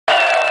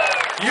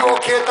You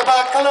okay at the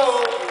back? Hello,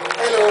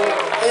 hello,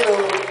 hello.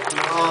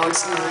 Oh,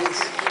 it's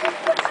nice.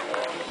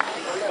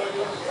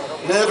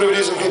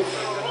 Everybody's okay.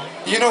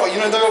 You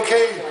know they're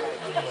okay.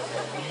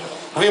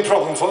 Have you a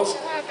problem, folks?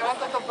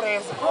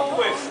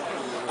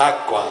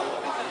 Acqua.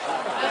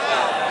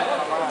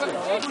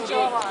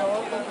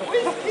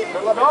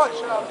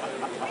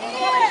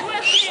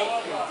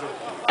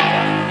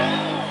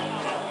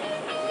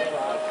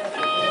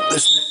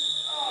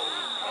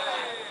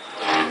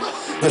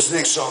 This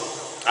next song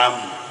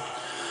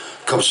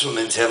comes from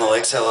the Internal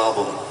Exile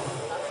album.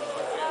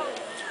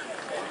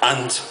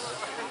 And,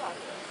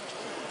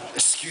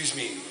 excuse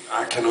me,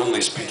 I can only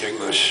speak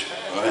English,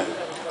 right?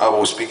 I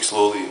will speak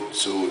slowly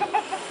so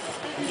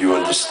you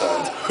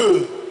understand.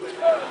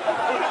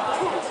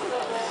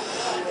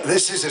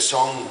 This is a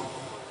song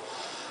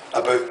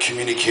about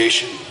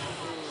communication,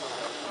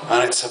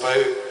 and it's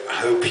about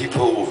how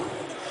people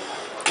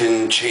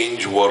can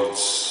change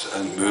words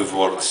and move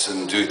words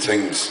and do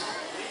things.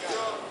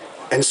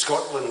 In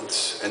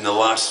Scotland, in the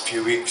last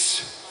few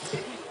weeks,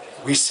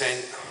 we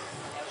sent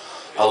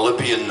a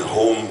Libyan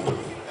home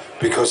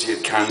because he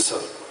had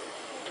cancer,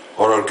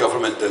 or our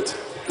government did,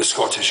 the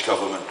Scottish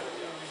government.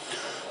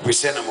 We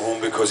sent him home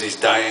because he's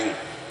dying.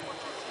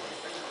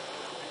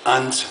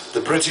 And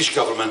the British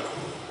government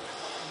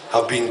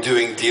have been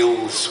doing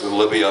deals with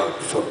Libya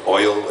for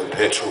oil and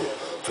petrol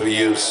for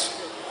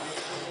years.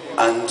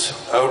 And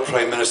our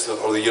Prime Minister,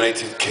 or the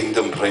United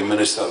Kingdom Prime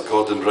Minister,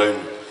 Gordon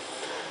Brown,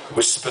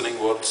 was spinning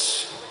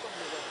words.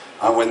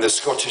 And when the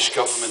Scottish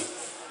government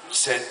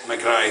sent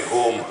McGrath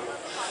home,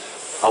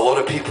 a lot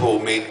of people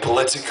made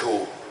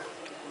political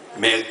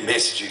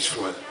messages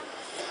from it.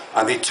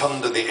 And they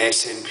turned to the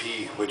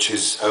SNP, which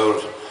is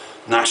our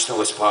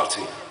nationalist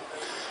party,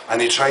 and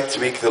they tried to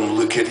make them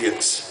look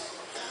idiots.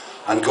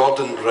 And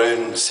Gordon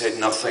Brown said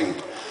nothing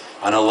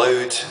and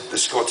allowed the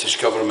Scottish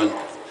government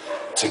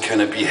to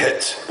kind of be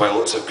hit by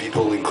lots of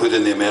people,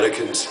 including the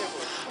Americans.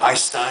 I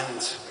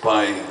stand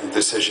by the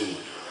decision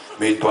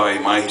made by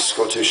my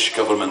Scottish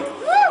government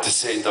to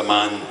send a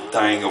man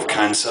dying of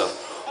cancer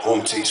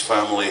home to his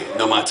family,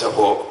 no matter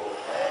what.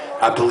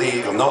 I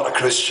believe, I'm not a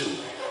Christian,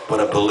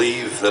 but I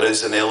believe there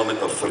is an element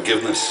of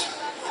forgiveness.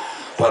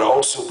 But I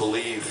also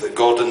believe that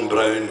Gordon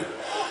Brown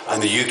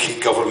and the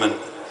UK government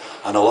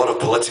and a lot of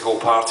political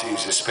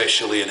parties,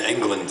 especially in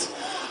England,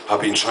 have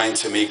been trying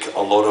to make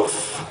a lot of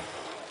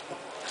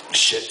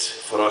shit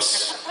for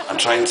us and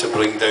trying to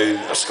bring down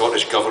a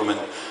Scottish government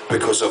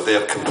because of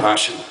their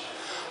compassion.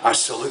 I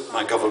salute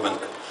my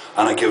government,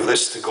 and I give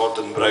this to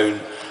Gordon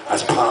Brown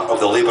as part of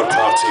the Labour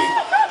Party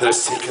that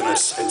has taken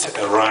us into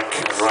Iraq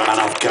and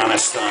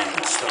Afghanistan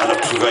and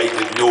have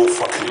provided no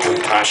fucking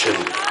compassion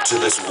to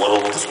this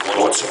world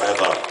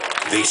whatsoever.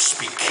 They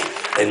speak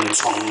in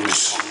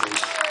tongues.